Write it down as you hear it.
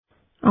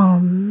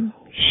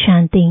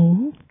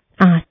शांति।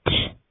 आज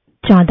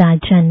 14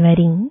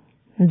 जनवरी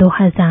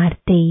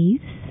 2023।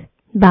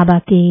 बाबा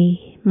के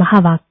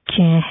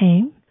महावाक्य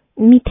हैं,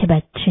 मीठे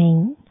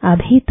बच्चे,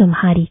 अभी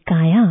तुम्हारी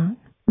काया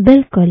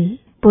बिल्कुल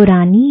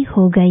पुरानी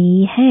हो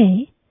गई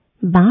है।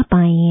 बाप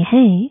आए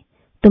हैं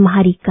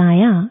तुम्हारी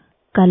काया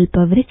कल्प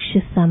वृक्ष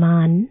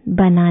समान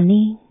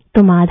बनाने।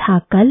 तुम आधा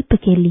कल्प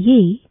के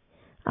लिए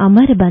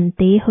अमर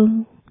बनते हो।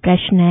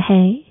 प्रश्न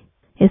है,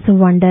 इस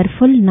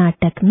वंडरफुल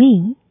नाटक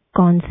में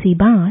कौन सी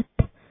बात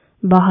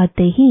बहुत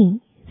ही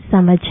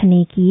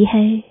समझने की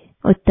है?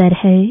 उत्तर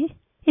है,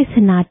 इस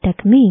नाटक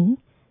में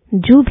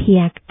जो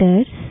भी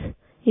एक्टर्स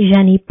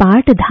यानी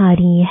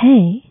पाठधारी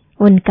हैं,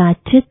 उनका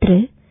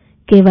चित्र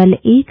केवल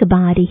एक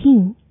बार ही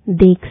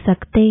देख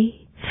सकते,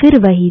 फिर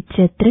वही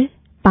चित्र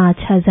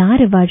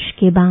 5000 वर्ष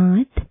के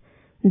बाद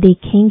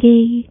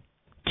देखेंगे।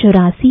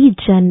 84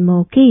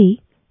 जन्मों के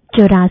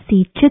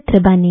 84 चित्र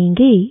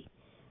बनेंगे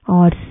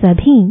और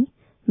सभी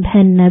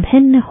भिन्न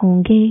भिन्न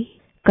होंगे।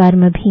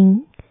 कर्म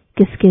भी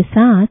किसके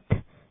साथ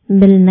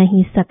मिल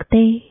नहीं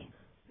सकते।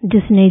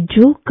 जिसने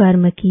जो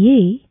कर्म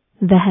किए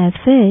वह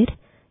फिर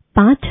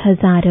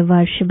 5000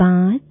 वर्ष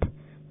बाद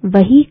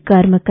वही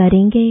कर्म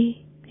करेंगे।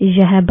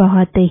 यह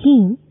बहुत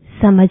ही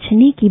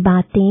समझने की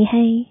बातें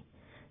हैं।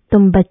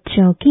 तुम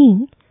बच्चों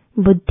की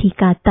बुद्धि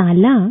का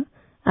ताला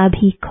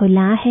अभी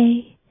खुला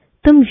है।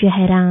 तुम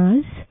यह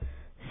राज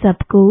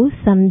सबको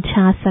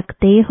समझा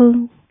सकते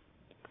हो।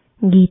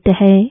 गीत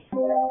है,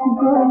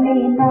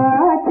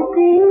 भोलेनाथ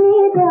से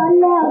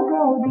निराला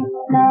गौरी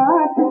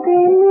नाथ से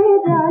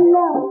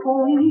निराला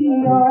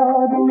कोई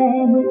और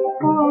नहीं।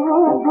 ओ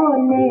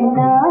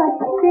भोलेनाथ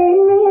से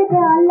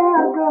निराला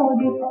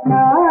गौरी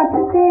नाथ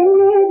से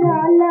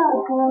निराला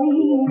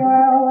कोई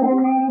और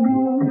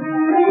नहीं।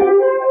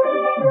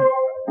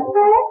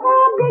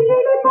 ऐसा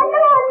बिगड़ी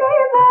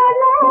बनाने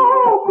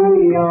वाला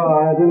कोई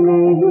और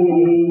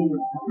नहीं।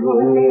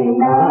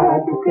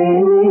 भोलेनाथ से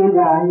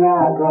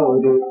निराला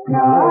गौरी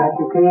नाथ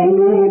से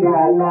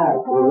निराला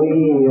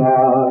कोई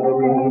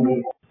और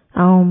नहीं।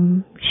 ओम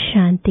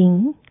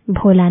शांति।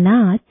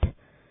 भोलानाथ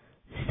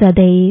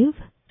सदैव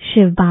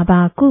शिव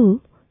बाबा को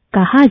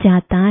कहा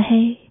जाता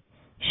है,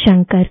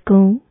 शंकर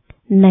को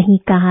नहीं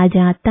कहा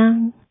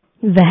जाता।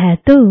 वह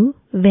तो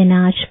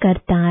विनाश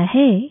करता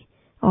है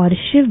और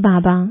शिव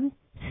बाबा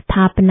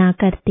स्थापना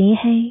करते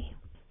हैं।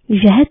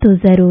 यह तो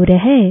जरूर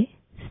है,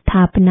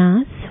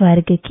 स्थापना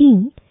स्वर्ग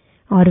की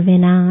और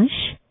विनाश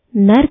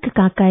नरक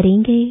का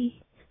करेंगे।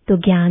 तो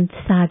ज्ञान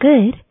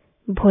सागर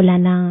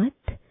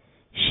भोलानाथ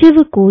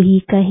शिव को ही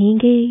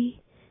कहेंगे।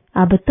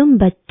 अब तुम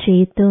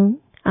बच्चे तो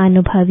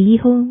अनुभवी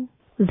हो।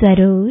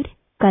 जरूर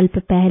कल्प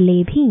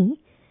पहले भी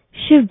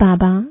शिव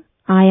बाबा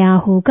आया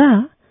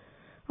होगा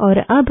और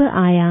अब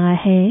आया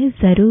है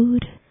जरूर।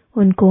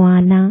 उनको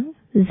आना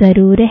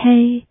जरूर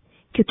है,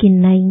 क्योंकि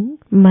नई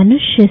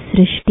मनुष्य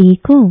सृष्टि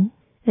को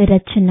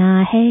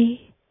रचना है।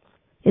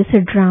 इस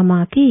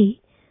ड्रामा के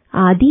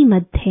आदि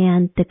मध्य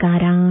अंत का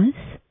राज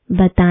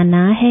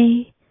बताना है,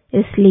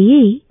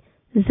 इसलिए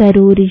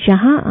जरूर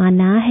यहाँ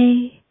आना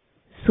है।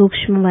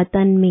 सूक्ष्म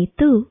वतन में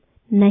तो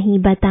नहीं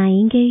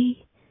बताएंगे।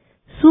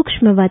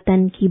 सूक्ष्म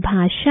वतन की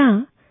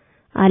भाषा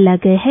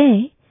अलग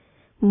है,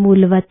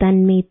 मूल वतन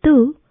में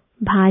तो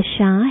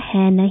भाषा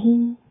है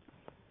नहीं।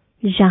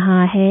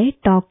 यहाँ है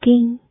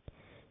टॉकिंग।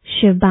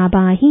 शिव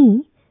बाबा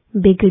ही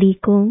बिगड़ी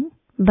को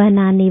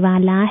बनाने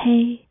वाला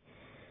है।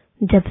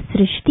 जब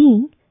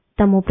सृष्टि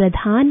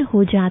तमोप्रधान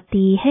हो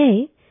जाती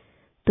है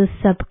तो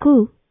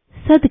सबको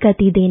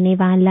सद्गति देने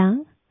वाला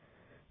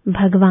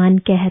भगवान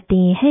कहते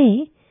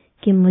हैं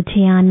कि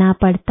मुझे आना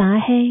पड़ता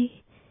है।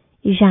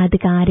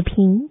 यादगार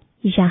भी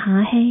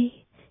यहाँ है।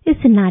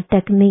 इस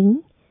नाटक में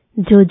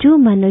जो जो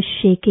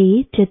मनुष्य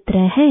के चित्र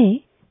हैं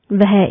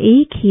वह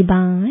एक ही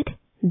बार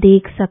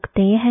देख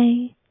सकते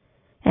हैं।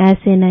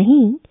 ऐसे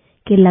नहीं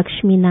कि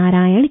लक्ष्मी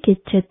नारायण के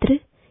चित्र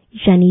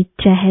यानी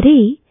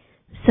चेहरे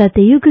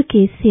सतयुग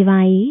के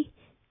सिवाय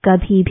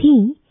कभी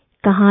भी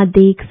कहाँ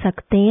देख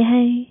सकते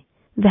हैं।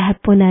 वह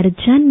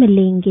पुनर्जन्म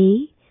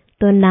लेंगे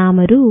तो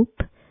नाम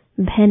रूप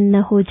भिन्न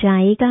हो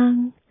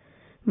जाएगा।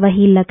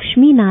 वही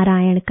लक्ष्मी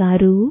नारायण का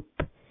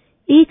रूप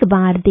एक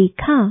बार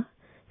देखा,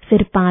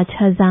 फिर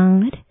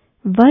 5000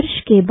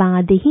 वर्ष के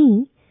बाद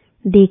ही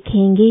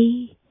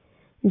देखेंगे।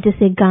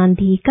 जैसे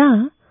गांधी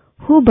का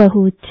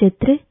हूबहू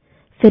चित्र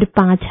फिर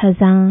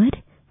 5000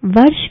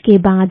 वर्ष के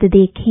बाद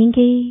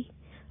देखेंगे।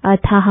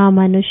 अथाह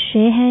मनुष्य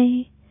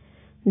है।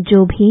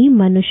 जो भी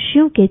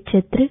मनुष्यों के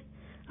चित्र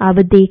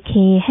अब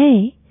देखे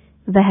हैं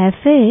वह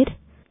फिर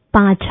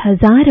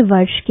 5000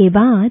 वर्ष के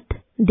बाद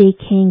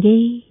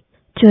देखेंगे।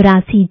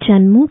 84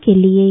 जन्मों के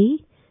लिए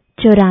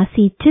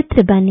 84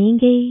 चित्र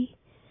बनेंगे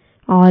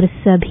और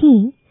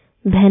सभी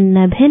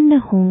भिन्न भिन्न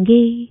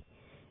होंगे।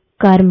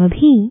 कर्म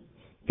भी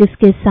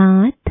किसके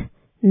साथ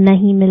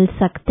नहीं मिल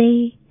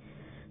सकते।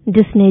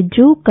 जिसने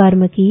जो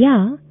कर्म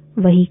किया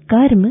वही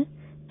कर्म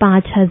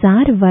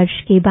 5000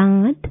 वर्ष के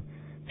बाद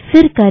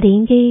फिर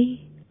करेंगे।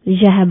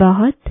 यह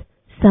बहुत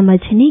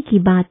समझने की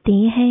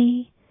बातें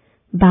हैं।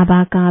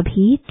 बाबा का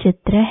भी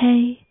चित्र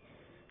है।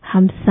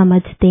 हम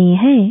समझते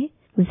हैं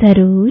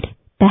जरूर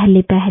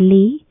पहले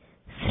पहले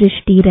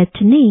सृष्टि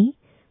रचने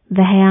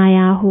वह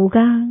आया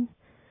होगा।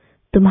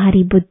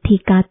 तुम्हारी बुद्धि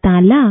का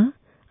ताला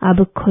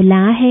अब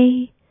खुला है,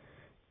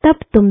 तब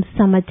तुम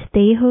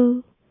समझते हो।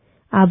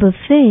 अब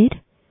फिर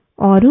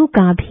औरों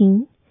का भी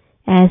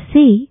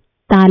ऐसे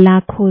ताला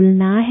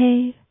खोलना है।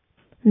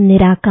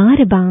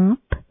 निराकार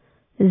बाप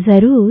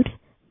जरूर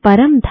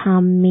परम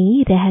धाम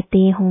में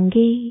रहते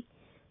होंगे,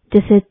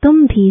 जैसे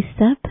तुम भी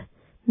सब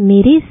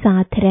मेरे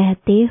साथ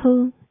रहते हो।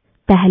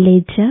 पहले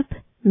जब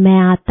मैं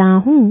आता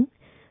हूँ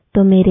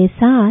तो मेरे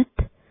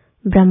साथ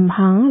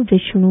ब्रह्मा,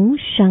 विष्णु,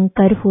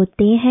 शंकर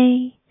होते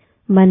हैं।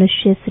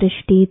 मनुष्य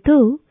सृष्टि तो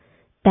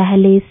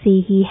पहले से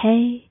ही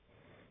है,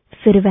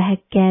 फिर वह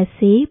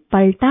कैसे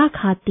पलटा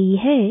खाती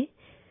है,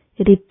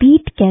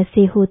 रिपीट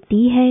कैसे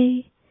होती है।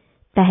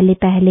 पहले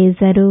पहले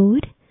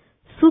जरूर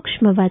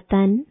सूक्ष्म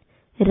वतन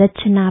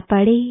रचना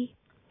पड़े,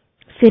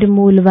 फिर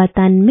मूल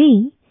वतन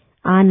में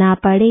आना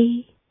पड़े,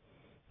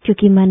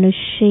 क्योंकि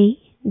मनुष्य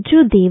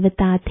जो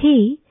देवता थे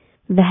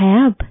वह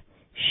अब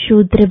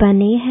शूद्र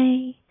बने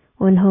हैं।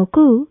 उन्हों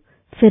को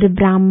फिर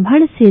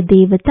ब्राह्मण से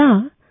देवता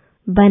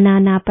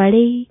बनाना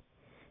पड़े।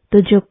 तो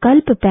जो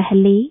कल्प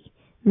पहले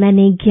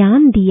मैंने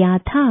ज्ञान दिया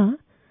था,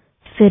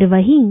 फिर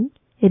वही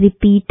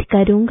रिपीट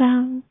करूंगा।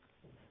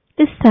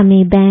 इस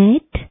समय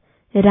बैठ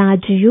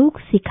राजयोग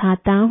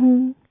सिखाता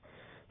हूँ,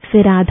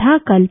 फिर आधा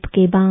कल्प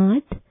के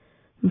बाद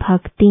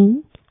भक्ति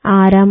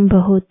आरंभ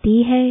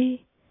होती है।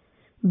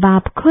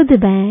 बाप खुद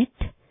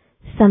बैठ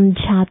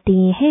समझाते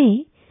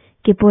हैं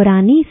कि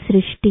पुरानी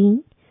सृष्टि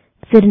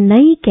फिर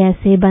नई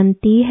कैसे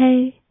बनती है,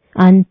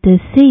 अंत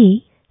से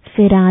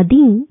फिर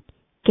आदि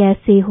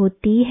कैसे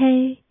होती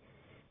है।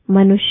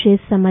 मनुष्य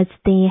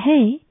समझते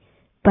हैं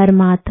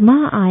परमात्मा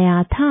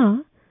आया था,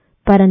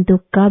 परंतु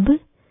कब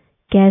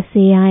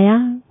कैसे आया,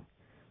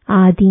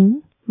 आदि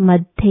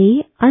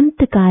मध्य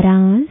अंत का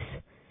राज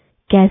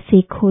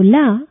कैसे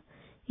खोला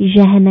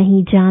यह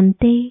नहीं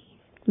जानते।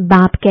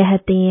 बाप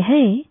कहते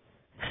हैं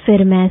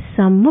फिर मैं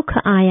सम्मुख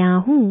आया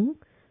हूँ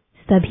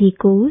सभी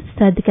को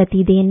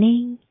सद्गति देने।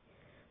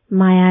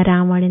 माया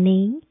रावण ने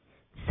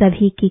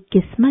सभी की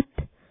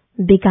किस्मत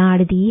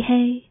बिगाड़ दी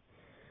है,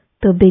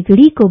 तो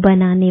बिगड़ी को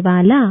बनाने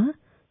वाला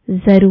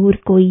जरूर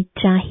कोई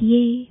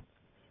चाहिए।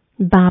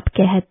 बाप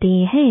कहते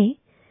हैं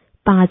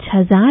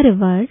 5000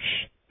 वर्ष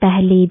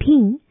पहले भी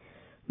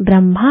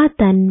ब्रह्मा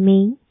तन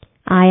में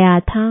आया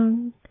था।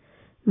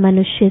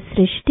 मनुष्य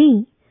सृष्टि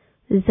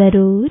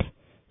जरूर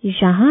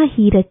यहाँ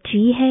ही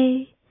रची है।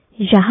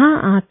 यहाँ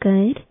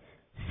आकर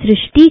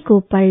सृष्टि को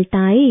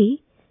पलटाए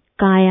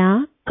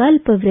काया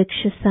कल्प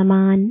वृक्ष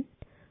समान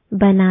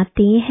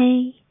बनाते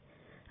हैं।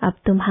 अब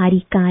तुम्हारी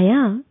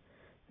काया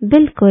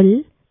बिल्कुल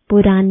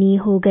पुरानी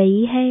हो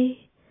गई है,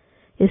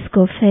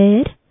 इसको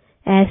फिर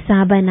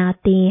ऐसा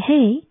बनाते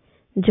हैं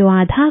जो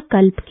आधा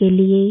कल्प के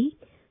लिए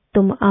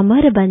तुम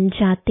अमर बन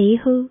जाते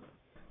हो।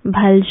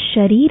 भल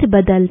शरीर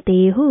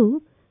बदलते हो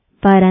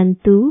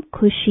परंतु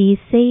खुशी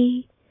से।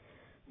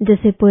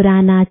 जैसे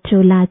पुराना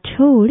चोला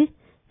छोड़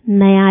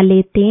नया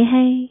लेते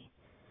हैं,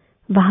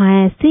 वहां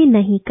ऐसे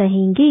नहीं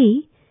कहेंगे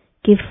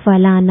कि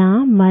फलाना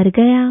मर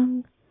गया।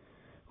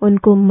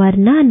 उनको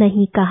मरना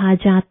नहीं कहा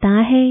जाता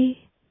है।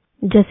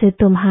 जैसे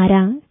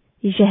तुम्हारा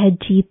यह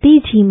जीते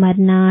जी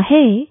मरना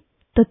है,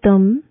 तो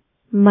तुम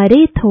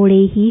मरे थोड़े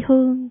ही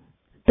हो।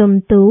 तुम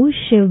तो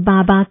शिव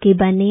बाबा के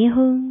बने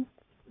हो।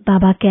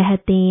 बाबा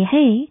कहते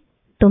हैं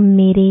तुम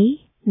मेरे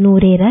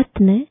नूरे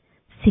रत्न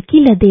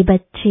सिकिलदे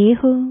बच्चे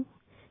हो।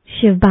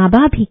 शिव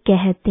बाबा भी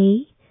कहते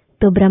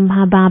तो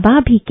ब्रह्मा बाबा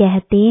भी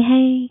कहते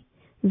हैं,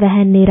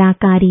 वह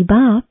निराकारी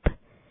बाप,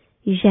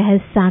 यह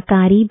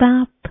साकारी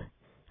बाप।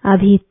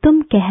 अभी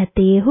तुम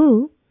कहते हो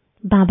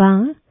बाबा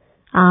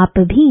आप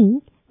भी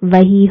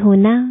वही हो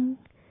ना,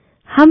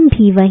 हम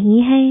भी वही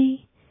हैं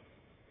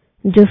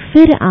जो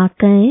फिर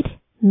आकर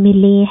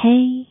मिले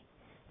हैं।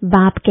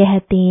 बाप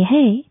कहते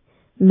हैं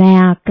मैं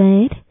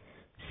आकर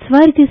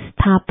स्वर्ग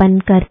स्थापन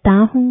करता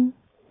हूँ।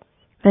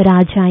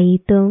 राजाई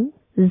तो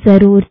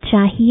जरूर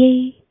चाहिए,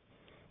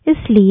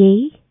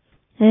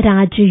 इसलिए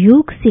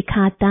राजयोग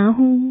सिखाता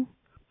हूँ।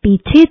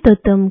 पीछे तो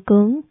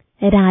तुमको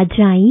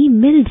राजाई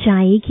मिल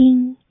जाएगी,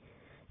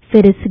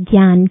 फिर इस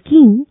ज्ञान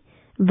की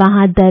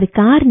वहां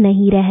दरकार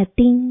नहीं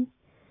रहती।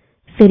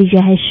 फिर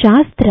यह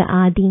शास्त्र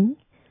आदि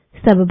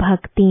सब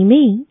भक्ति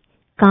में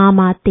काम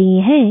आते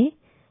हैं,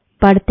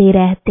 पढ़ते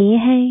रहते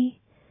हैं।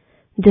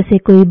 जैसे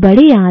कोई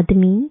बड़े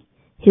आदमी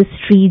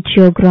हिस्ट्री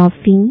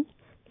ज्योग्राफी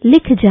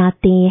लिख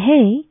जाते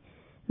हैं,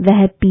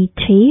 वह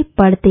पीछे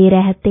पढ़ते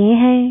रहते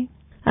हैं।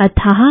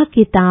 अथाह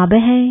किताब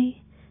है,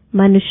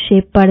 मनुष्य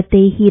पढ़ते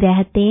ही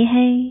रहते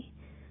हैं।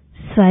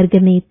 स्वर्ग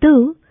में तो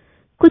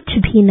कुछ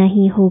भी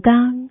नहीं होगा,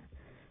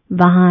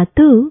 वहां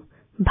तो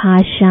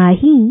भाषा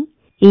ही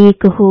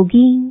एक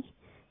होगी।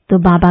 तो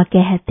बाबा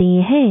कहते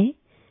हैं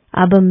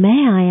अब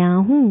मैं आया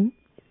हूँ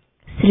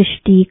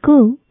सृष्टि को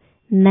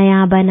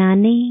नया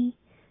बनाने।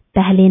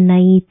 पहले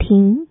नई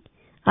थी,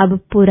 अब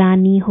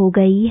पुरानी हो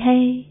गई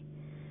है।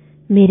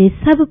 मेरे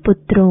सब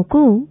पुत्रों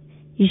को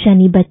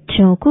यानी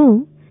बच्चों को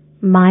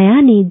माया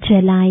ने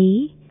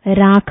जलाई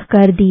राख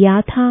कर दिया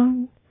था।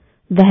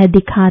 वह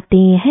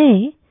दिखाते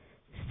हैं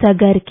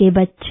सगर के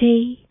बच्चे,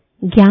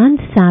 ज्ञान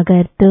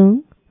सागर तुम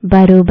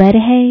बरोबर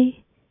है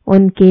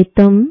उनके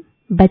तुम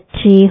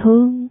बच्चे हो।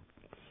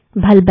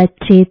 भल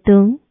बच्चे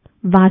तुम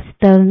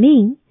वास्तव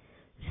में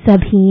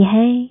सभी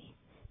है,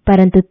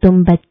 परंतु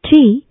तुम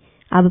बच्चे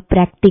अब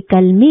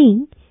प्रैक्टिकल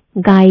में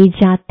गाए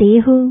जाते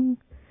हो।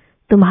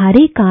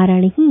 तुम्हारे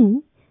कारण ही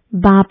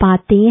बाप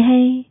आते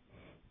हैं,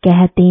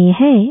 कहते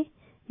हैं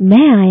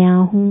मैं आया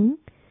हूं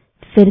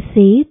फिर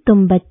से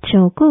तुम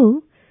बच्चों को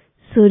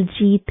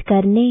सुरजीत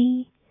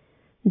करने।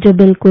 जो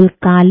बिल्कुल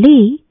काले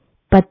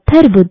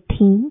पत्थर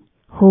बुद्धि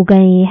हो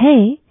गए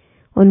हैं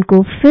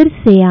उनको फिर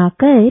से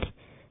आकर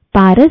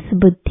पारस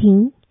बुद्धि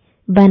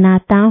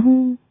बनाता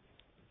हूं।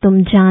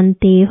 तुम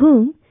जानते हो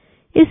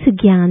इस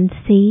ज्ञान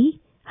से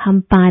हम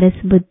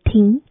पारस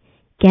बुद्धि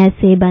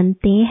कैसे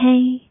बनते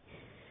हैं।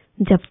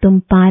 जब तुम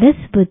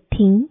पारस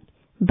बुद्धि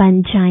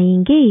बन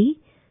जाएंगे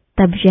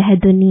तब यह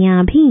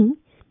दुनिया भी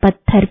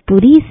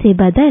पत्थरपुरी से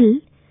बदल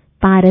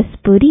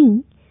पारसपुरी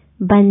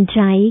बन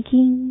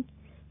जाएगी,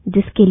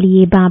 जिसके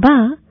लिए बाबा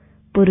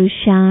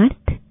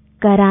पुरुषार्थ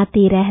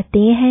कराते रहते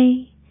हैं।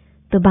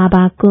 तो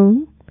बाबा को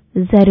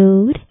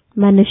जरूर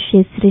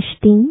मनुष्य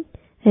सृष्टि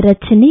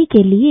रचने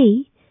के लिए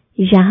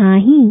यहाँ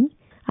ही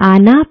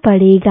आना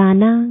पड़ेगा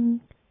ना।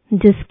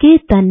 जिसके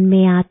तन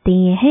में आते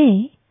हैं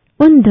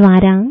उन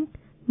द्वारा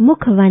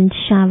मुख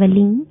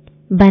वंशावली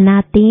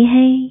बनाते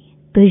हैं।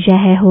 तो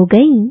यह हो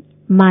गई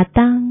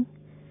माता।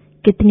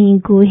 कितनी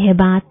गूढ़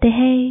बात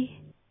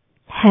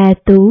है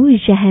तो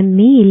यह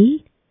मेल।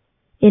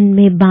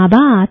 इनमें बाबा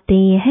आते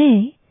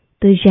हैं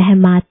तो यह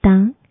माता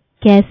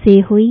कैसे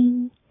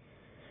हुई,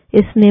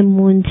 इसमें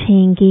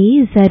मूंझेंगे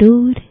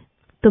जरूर।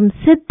 तुम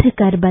सिद्ध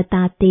कर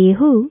बताते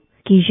हो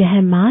कि यह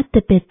माता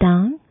पिता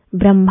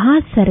ब्रह्मा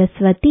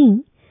सरस्वती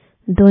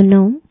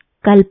दोनों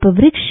कल्प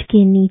वृक्ष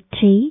के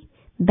नीचे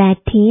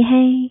बैठे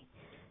हैं,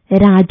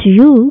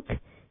 राजयोग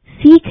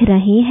सीख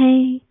रहे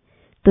हैं,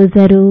 तो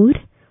जरूर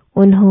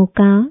उन्हों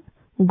का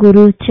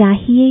गुरु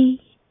चाहिए।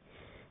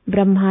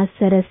 ब्रह्मा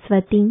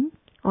सरस्वती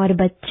और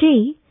बच्चे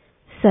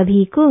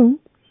सभी को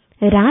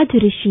राज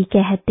ऋषि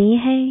कहते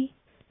हैं।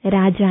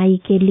 राजाई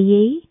के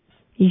लिए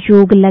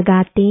योग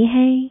लगाते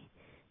हैं।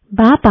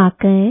 बाप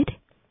आकर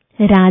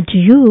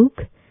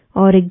राजयोग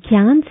और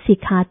ज्ञान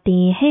सिखाते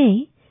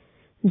हैं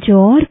जो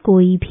और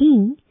कोई भी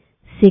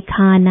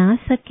सिखा ना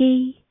सके।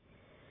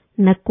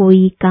 न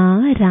कोई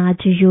का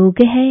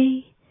राजयोग है,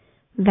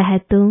 वह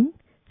तुम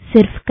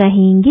सिर्फ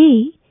कहेंगे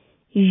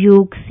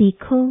योग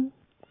सीखो।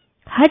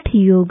 हठ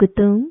योग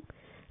तुम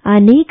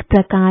अनेक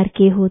प्रकार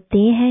के होते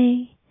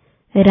हैं।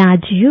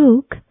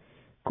 राजयोग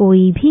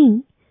कोई भी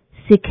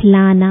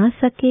सिखला ना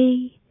सके।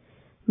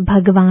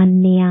 भगवान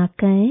ने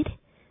आकर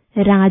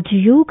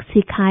राजयोग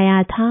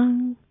सिखाया था।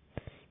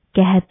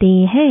 कहते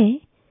हैं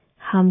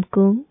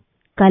हमको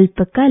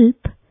कल्प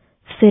कल्प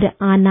फिर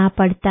आना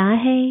पड़ता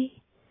है,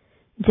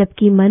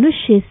 जबकि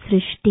मनुष्य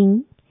सृष्टि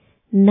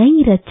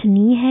नई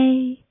रचनी है।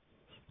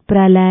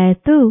 प्रलय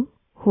तो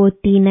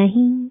होती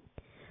नहीं।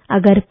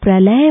 अगर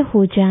प्रलय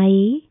हो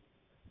जाए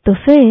तो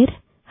फिर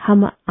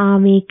हम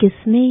आवे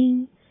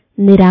किसमें।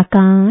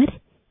 निराकार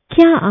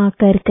क्या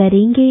आकर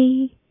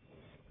करेंगे।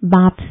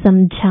 बाप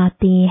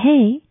समझाते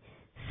हैं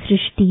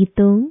सृष्टि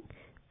तो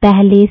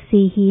पहले से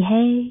ही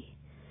है।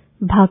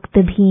 भक्त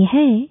भी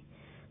है,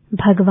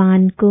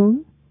 भगवान को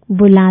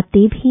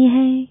बुलाते भी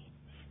हैं।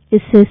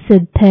 इससे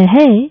सिद्ध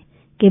है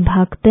कि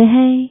भक्त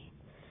है।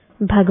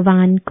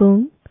 भगवान को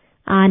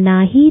आना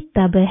ही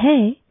तब है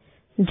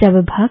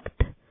जब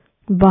भक्त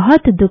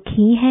बहुत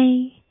दुखी है।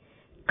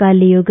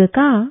 कलयुग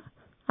का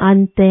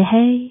अंत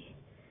है।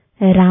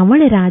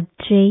 रावण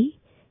राज्य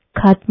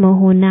खत्म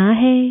होना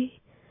है,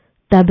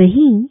 तब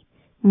ही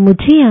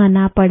मुझे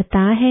आना पड़ता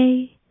है।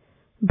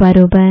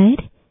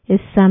 बरोबर इस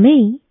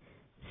समय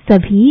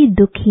सभी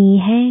दुखी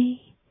हैं।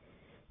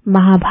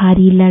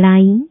 महाभारी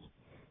लड़ाई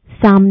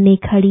सामने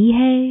खड़ी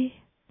है।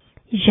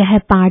 यह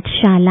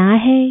पाठशाला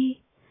है,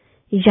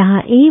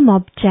 यहाँ एम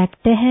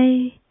ऑब्जेक्ट है।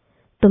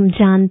 तुम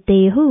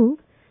जानते हो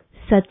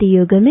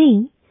सतयुग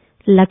में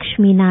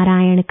लक्ष्मी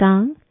नारायण का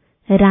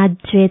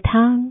राज्य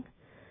था,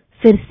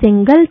 फिर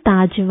सिंगल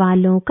ताज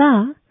वालों का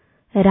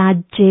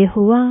राज्य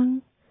हुआ,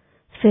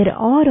 फिर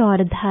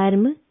और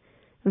धर्म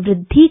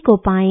वृद्धि को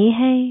पाए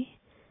हैं,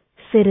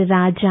 फिर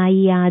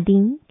राजाई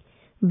आदि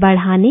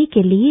बढ़ाने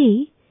के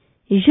लिए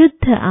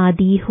युद्ध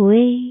आदि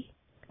हुए।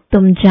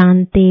 तुम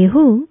जानते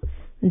हो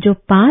जो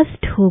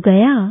पास्ट हो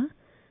गया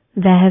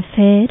वह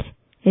फिर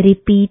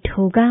रिपीट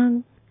होगा।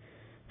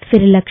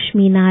 फिर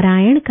लक्ष्मी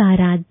नारायण का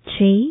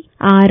राज्य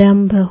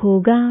आरंभ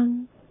होगा।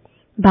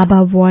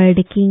 बाबा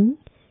वर्ल्ड की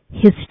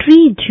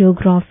हिस्ट्री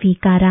ज्योग्राफी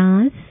का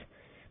राज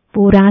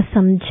पूरा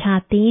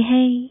समझाते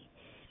हैं।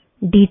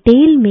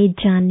 डिटेल में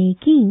जाने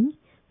की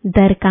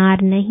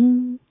दरकार नहीं।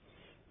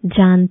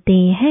 जानते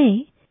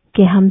हैं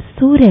कि हम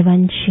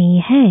सूर्यवंशी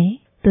हैं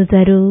तो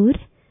जरूर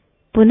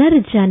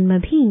पुनर्जन्म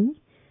भी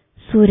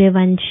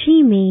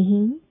सूर्यवंशी में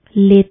ही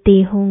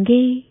लेते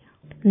होंगे।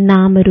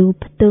 नाम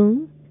रूप तो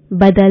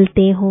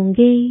बदलते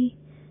होंगे।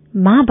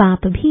 माँ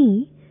बाप भी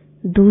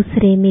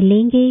दूसरे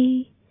मिलेंगे।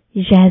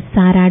 यह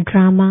सारा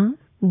ड्रामा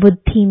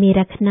बुद्धि में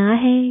रखना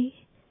है।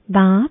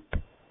 बाप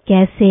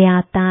कैसे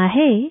आता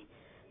है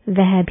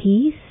वह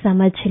भी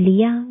समझ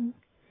लिया।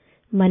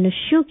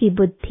 मनुष्यों की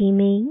बुद्धि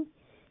में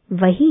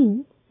वही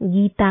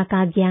गीता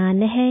का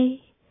ज्ञान है।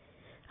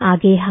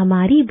 आगे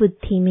हमारी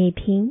बुद्धि में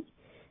भी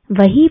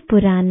वही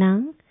पुराना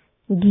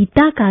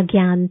गीता का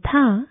ज्ञान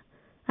था।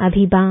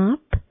 अभी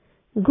बाप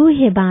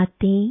गुह्य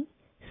बातें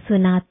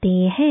सुनाते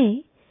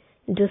हैं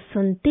जो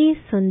सुनते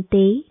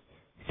सुनते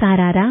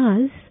सारा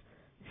राज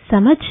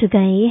समझ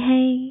गए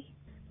हैं।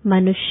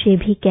 मनुष्य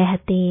भी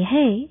कहते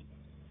हैं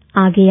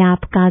आगे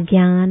आपका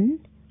ज्ञान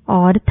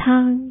और था,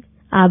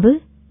 अब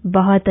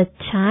बहुत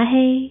अच्छा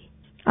है।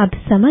 अब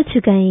समझ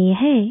गए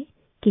हैं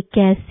कि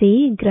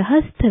कैसे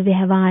गृहस्थ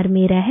व्यवहार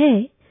में रहे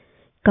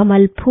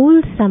कमल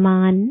फूल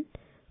समान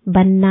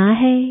बनना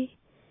है।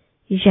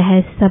 यह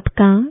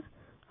सबका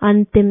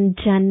अंतिम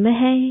जन्म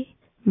है,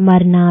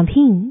 मरना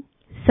भी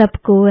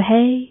सबको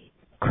है।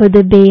 खुद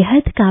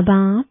बेहद का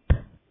बाप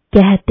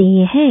कहते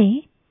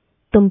हैं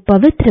तुम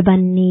पवित्र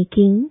बनने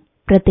की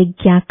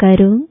प्रतिज्ञा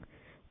करो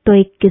तो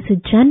 21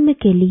 जन्म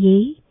के लिए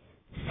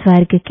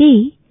स्वर्ग के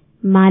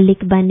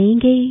मालिक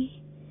बनेंगे।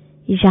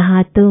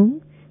 यहाँ तुम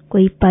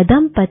कोई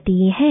पदम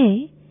पति है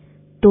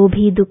तो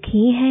भी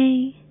दुखी है।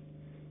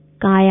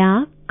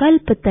 काया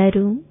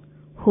कल्पतरु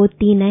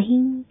होती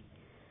नहीं,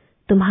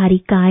 तुम्हारी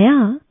काया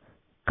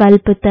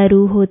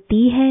कल्पतरु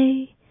होती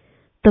है।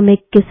 तुम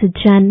 21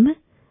 जन्म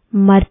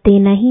मरते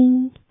नहीं।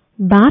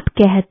 बाप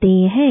कहते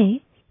हैं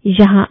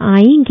यहाँ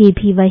आएंगे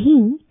भी वही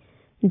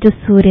जो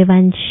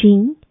सूर्यवंशी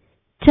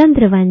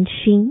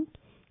चंद्रवंशी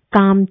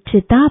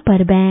कामचिता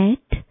पर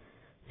बैठ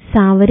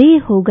सांवरे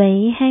हो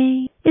गए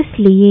हैं।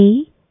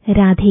 इसलिए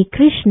राधे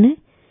कृष्ण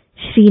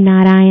श्री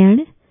नारायण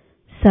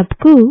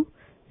सबको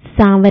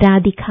सांवरा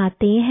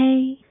दिखाते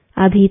हैं।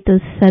 अभी तो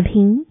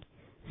सभी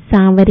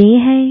सांवरे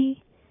हैं।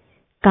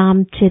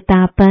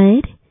 कामचिता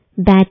पर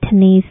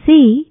बैठने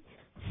से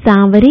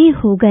सांवरे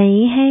हो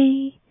गए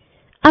हैं।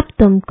 अब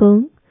तुमको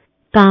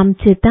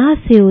कामचिता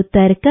से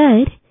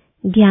उतरकर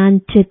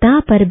ज्ञानचिता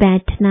पर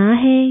बैठना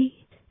है।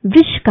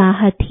 विष का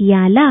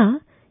हथियाला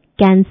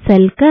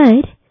कैंसल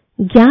कर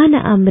ज्ञान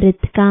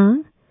अमृत का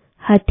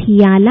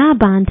हथियाला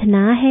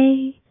बांधना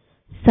है।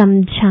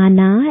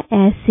 समझाना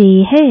ऐसे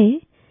है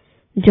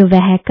जो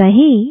वह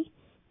कहे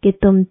कि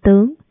तुम तो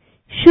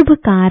शुभ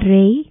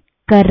कार्य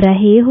कर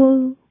रहे हो।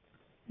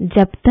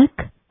 जब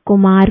तक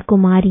कुमार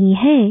कुमारी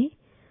है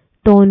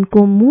तो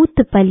उनको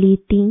मूत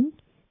पलीती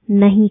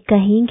नहीं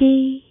कहेंगे।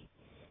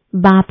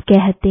 बाप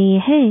कहते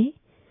हैं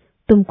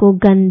तुमको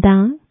गंदा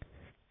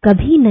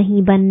कभी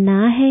नहीं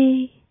बनना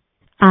है।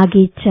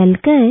 आगे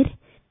चलकर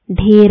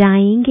ढेर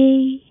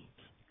आएंगे,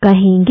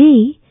 कहेंगे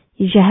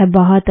यह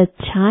बहुत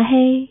अच्छा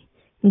है।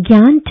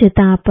 ज्ञान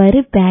चिता पर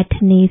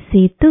बैठने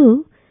से तो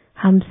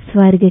हम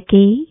स्वर्ग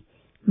के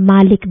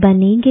मालिक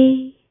बनेंगे।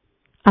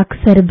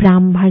 अक्सर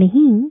ब्राह्मण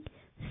ही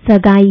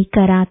सगाई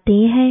कराते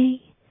हैं।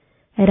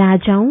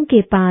 राजाओं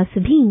के पास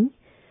भी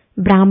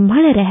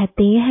ब्राह्मण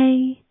रहते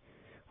हैं।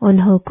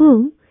 उन्हों को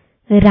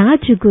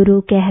राजगुरु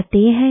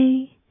कहते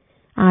हैं।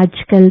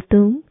 आजकल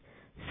तो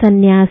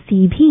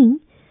सन्यासी भी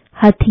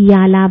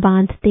हथियाला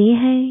बांधते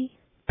हैं।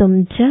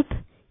 तुम जब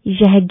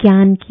यह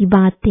ज्ञान की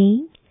बातें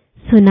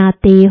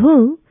सुनाते हो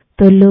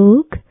तो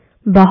लोग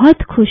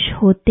बहुत खुश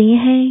होते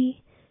हैं।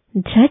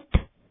 झट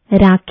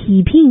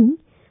राखी भी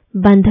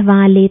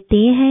बंधवा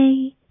लेते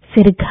हैं।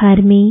 फिर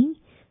घर में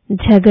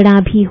झगड़ा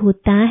भी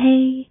होता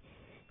है।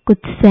 कुछ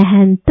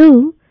सहन तो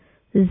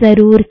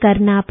जरूर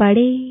करना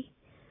पड़े।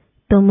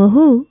 तुम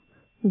हो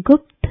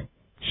गुप्त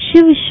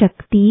शिव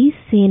शक्ति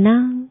सेना।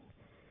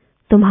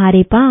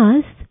 तुम्हारे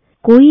पास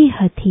कोई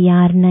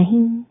हथियार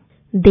नहीं।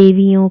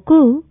 देवियों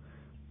को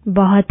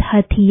बहुत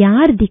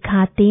हथियार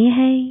दिखाते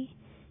हैं।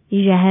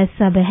 यह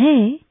सब है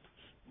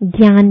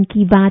ज्ञान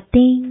की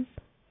बातें।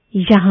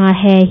 यहाँ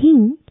है ही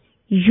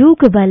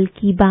योग बल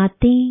की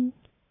बातें।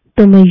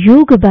 तुम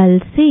योग बल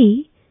से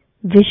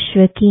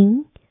विश्व की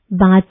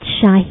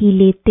बादशाही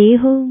लेते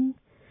हो।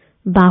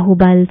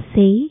 बाहुबल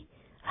से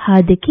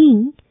हद की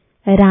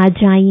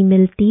राजाई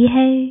मिलती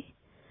है।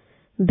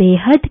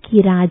 बेहद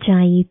की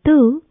राजाई तो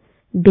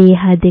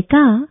बेहद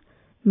का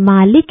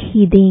मालिक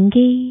ही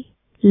देंगे।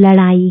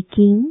 लड़ाई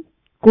की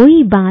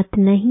कोई बात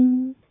नहीं।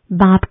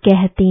 बाप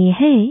कहते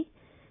हैं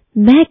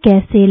मैं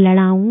कैसे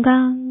लड़ाऊंगा।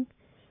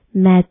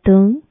 मैं तो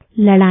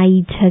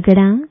लड़ाई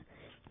झगड़ा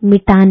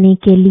मिटाने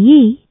के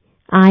लिए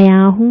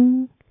आया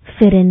हूँ।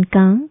 फिर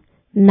इनका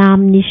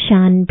नाम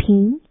निशान भी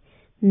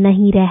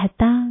नहीं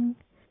रहता।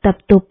 तब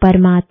तो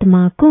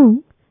परमात्मा को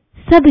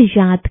सब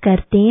याद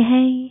करते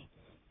हैं।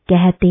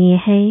 कहते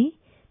हैं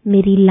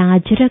मेरी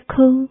लाज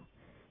रखो।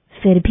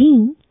 फिर भी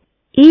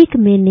एक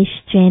में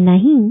निश्चय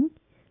नहीं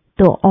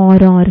तो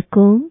और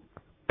को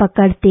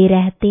पकड़ते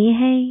रहते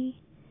हैं।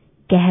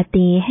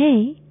 कहते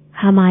हैं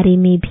हमारे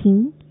में भी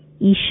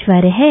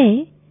ईश्वर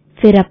है,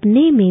 फिर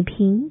अपने में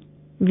भी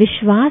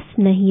विश्वास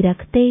नहीं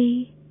रखते।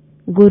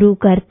 गुरु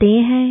करते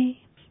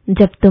हैं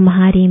जब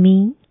तुम्हारे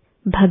में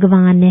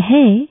भगवान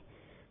है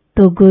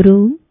तो गुरु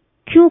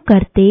क्यों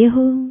करते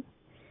हो?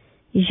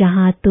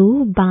 यहाँ तो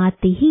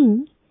बात ही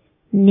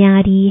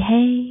न्यारी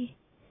है।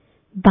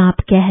 बाप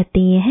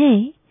कहते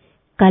हैं,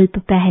 कल्प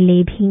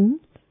पहले भी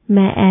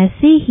मैं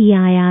ऐसे ही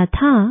आया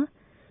था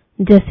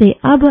जैसे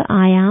अब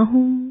आया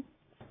हूँ।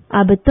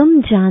 अब तुम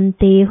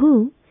जानते हो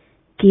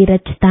कि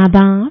रचता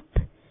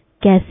बाप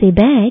कैसे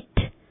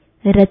बैठ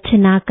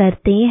रचना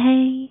करते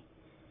हैं।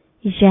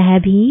 यह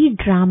भी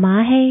ड्रामा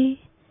है।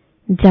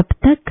 जब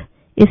तक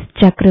इस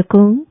चक्र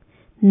को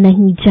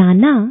नहीं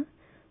जाना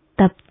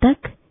तब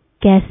तक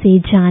कैसे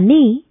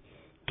जाने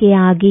कि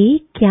आगे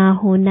क्या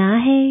होना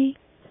है।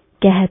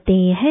 कहते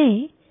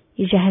हैं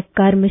यह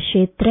कर्म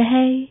क्षेत्र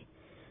है।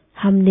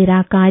 हम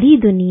निराकारी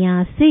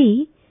दुनिया से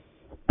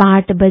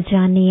पाठ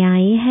बजाने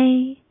आए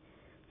हैं,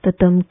 तो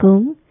तुमको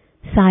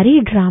सारे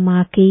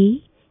ड्रामा के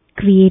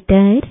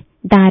क्रिएटर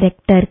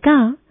डायरेक्टर का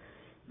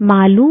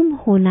मालूम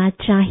होना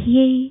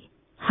चाहिए।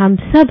 हम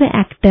सब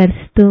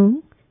एक्टर्स तो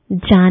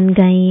जान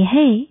गए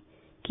हैं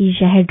कि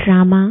यह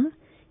ड्रामा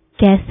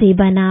कैसे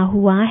बना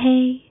हुआ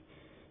है,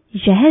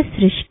 यह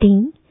सृष्टि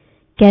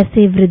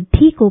कैसे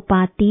वृद्धि को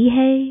पाती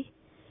है।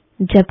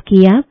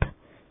 जबकि अब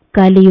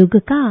कलयुग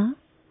का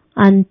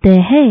अंत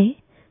है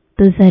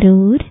तो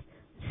जरूर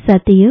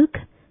सतयुग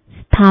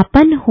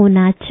स्थापन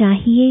होना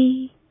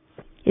चाहिए।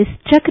 इस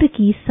चक्र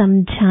की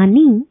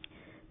समझानी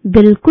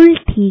बिल्कुल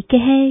ठीक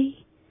है।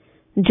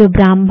 जो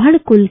ब्राह्मण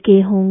कुल के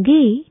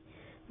होंगे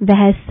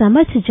वह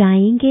समझ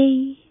जाएंगे।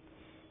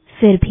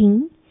 फिर भी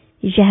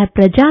यह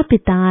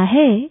प्रजापिता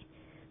है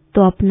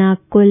तो अपना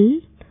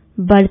कुल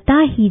बढ़ता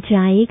ही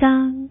जाएगा।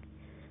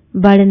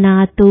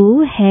 बढ़ना तो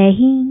है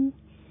ही।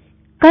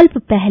 कल्प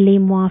पहले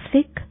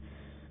मुआफिक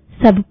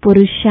सब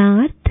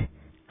पुरुषार्थ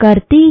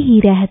करते ही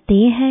रहते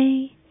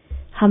हैं।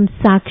 हम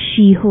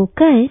साक्षी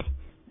होकर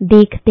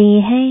देखते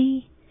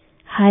हैं।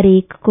 हर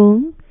एक को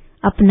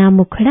अपना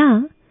मुखड़ा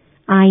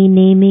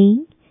आईने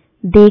में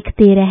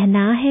देखते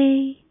रहना है।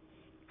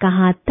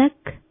 कहाँ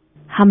तक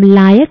हम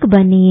लायक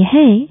बने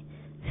हैं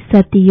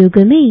सतयुग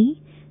में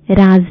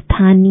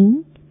राजधानी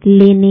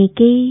लेने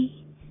के।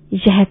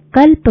 यह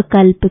कल्प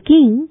कल्प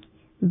की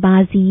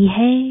बाजी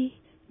है।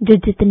 जो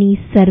जितनी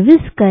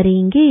सर्विस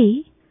करेंगे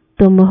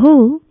तुम हो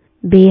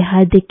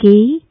बेहद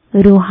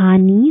के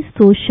रूहानी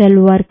सोशल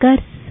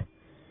वर्कर्स।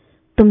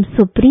 तुम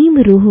सुप्रीम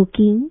रूह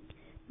की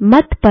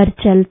मत पर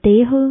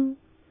चलते हो।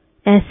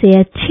 ऐसे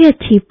अच्छी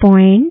अच्छी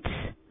पॉइंट्स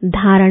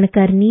धारण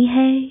करनी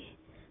है।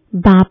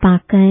 बाप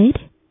आकर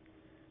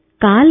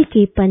काल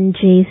के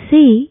पंजे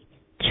से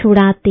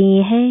छुड़ाते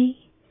हैं।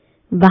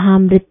 वहां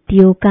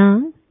मृत्यु का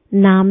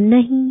नाम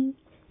नहीं।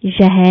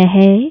 यह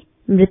है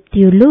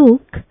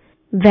मृत्युलोक,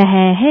 वह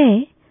है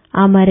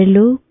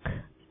अमरलोक।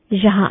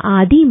 यहाँ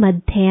आदि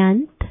मध्य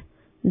अंत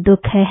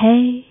दुख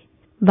है।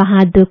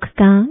 वहां दुख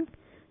का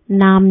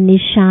नाम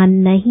निशान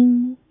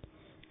नहीं।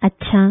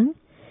 अच्छा,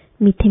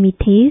 मीठे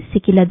मीठे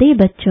सिकिलदे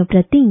बच्चों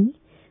प्रति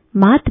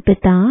माता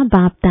पिता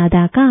बाप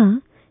दादा का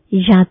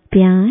याद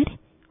प्यार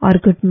और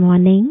गुड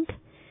मॉर्निंग।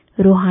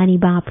 रूहानी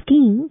बाप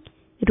की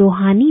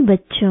रूहानी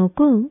बच्चों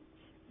को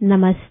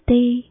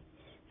नमस्ते।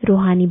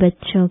 रूहानी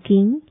बच्चों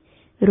की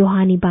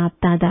रूहानी बाप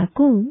दादा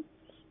को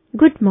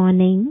गुड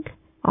मॉर्निंग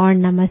और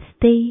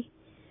नमस्ते।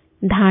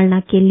 धारणा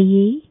के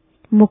लिए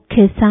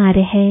मुख्य सार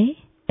है।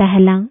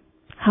 पहला,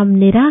 हम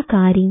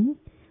निराकारी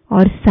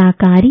और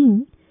साकारी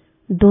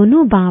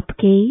दोनों बाप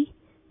के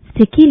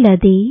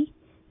सिकिलदे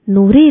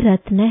नूरे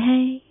रत्न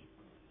है।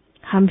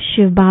 हम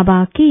शिव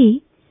बाबा के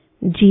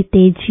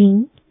जीते जी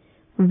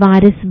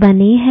वारिस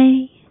बने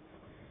हैं।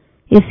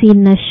 इसी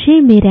नशे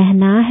में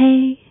रहना है।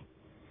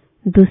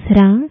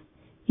 दूसरा,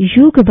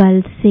 युग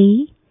बल से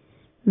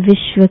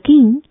विश्व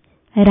की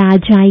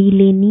राजाई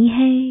लेनी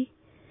है।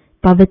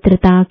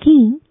 पवित्रता की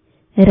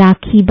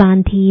राखी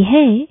बांधी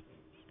है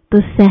तो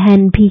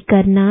सहन भी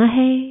करना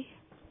है।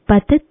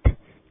 पतित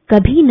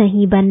कभी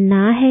नहीं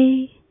बनना है।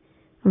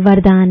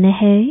 वरदान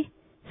है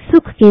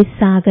सुख के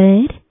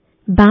सागर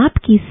बाप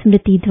की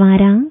स्मृति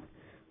द्वारा।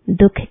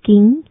 दुख की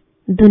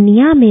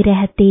दुनिया में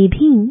रहते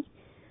भी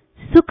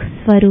सुख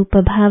स्वरूप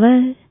भव।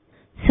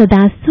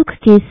 सदा सुख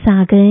के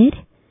सागर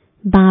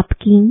बाप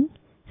की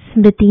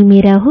स्मृति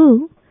में रहो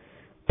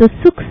तो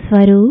सुख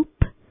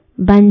स्वरूप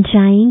बन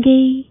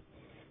जाएंगे।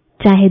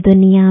 चाहे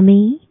दुनिया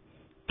में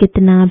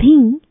कितना भी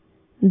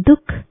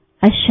दुख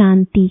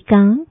अशांति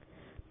का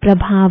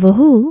प्रभाव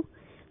हो,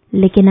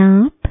 लेकिन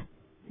आप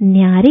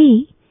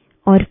न्यारे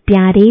और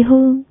प्यारे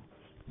हो,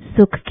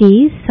 सुख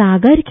के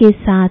सागर के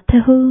साथ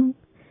हो।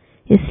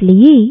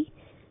 इसलिए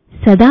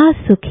सदा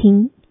सुखी,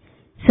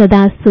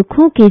 सदा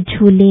सुखों के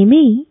झूले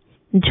में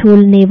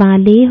झूलने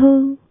वाले हो।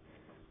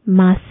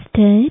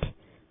 मास्टर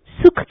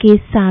सुख के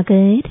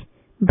सागर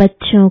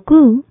बच्चों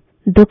को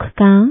दुख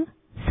का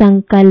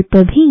संकल्प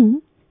भी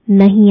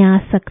नहीं आ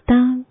सकता,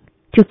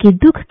 क्योंकि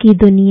दुख की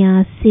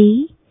दुनिया से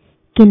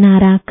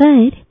किनारा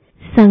कर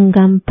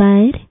संगम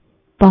पर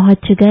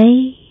पहुंच गए।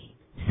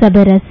 सब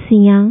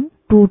रस्सियां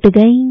टूट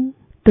गईं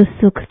तो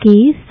सुख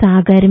के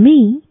सागर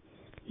में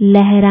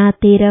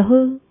लहराते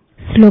रहो।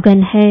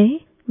 स्लोगन है,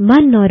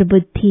 मन और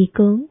बुद्धि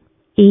को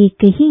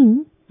एक ही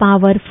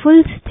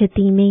पावरफुल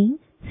स्थिति में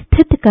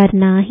स्थित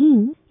करना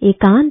ही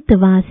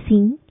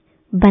एकांतवासी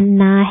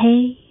बनना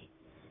है।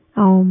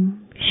 ओम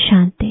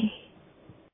शांति।